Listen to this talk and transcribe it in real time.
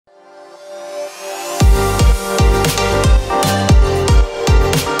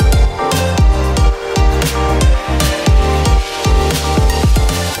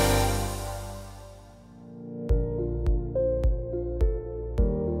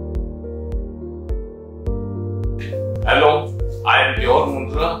I am Johar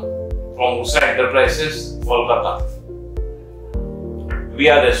Mundra from USA Enterprises, Kolkata. We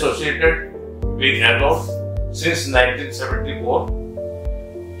are associated with Ador since 1974.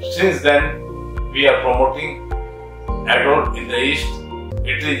 Since then, we are promoting Ador in the East.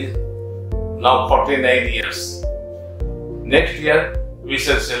 It is now 49 years. Next year, we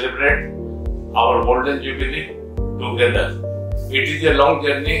shall celebrate our Golden Jubilee together. It is a long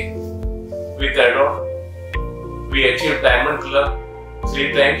journey with Ador. We achieved Diamond Club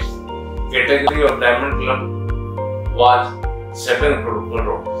 3 times. Category of Diamond Club was 7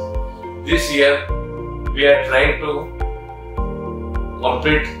 crore. This year, we are trying to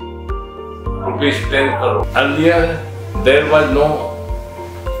complete rupees 10 crore. Earlier, there was no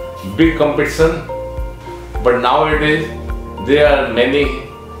big competition, but nowadays there are many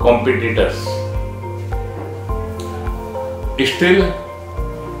competitors. Still,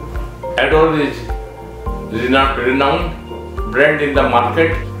 Ador is renowned brand in the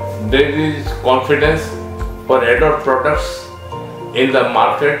market. There is confidence for Ador products in the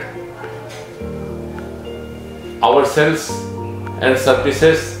market. Our sales and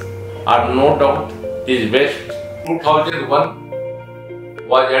services are no doubt is best. 2001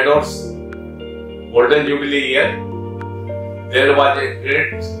 was Ador's Golden Jubilee year. There was a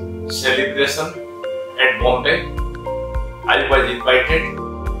great celebration at Bombay. I was invited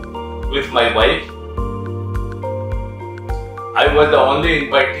with my wife. I was the only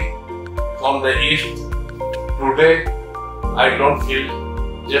invitee from the East. Today, I don't feel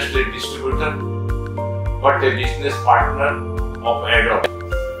just a distributor, but a business partner of Ador.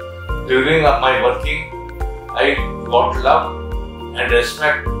 During my working, I got love and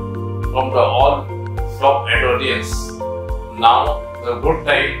respect from the all top Adorians. Now the good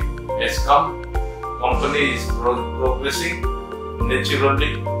time has come. Company is progressing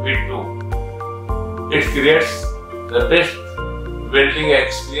naturally. We do. It creates the best welding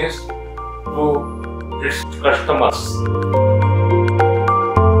experience to its customers.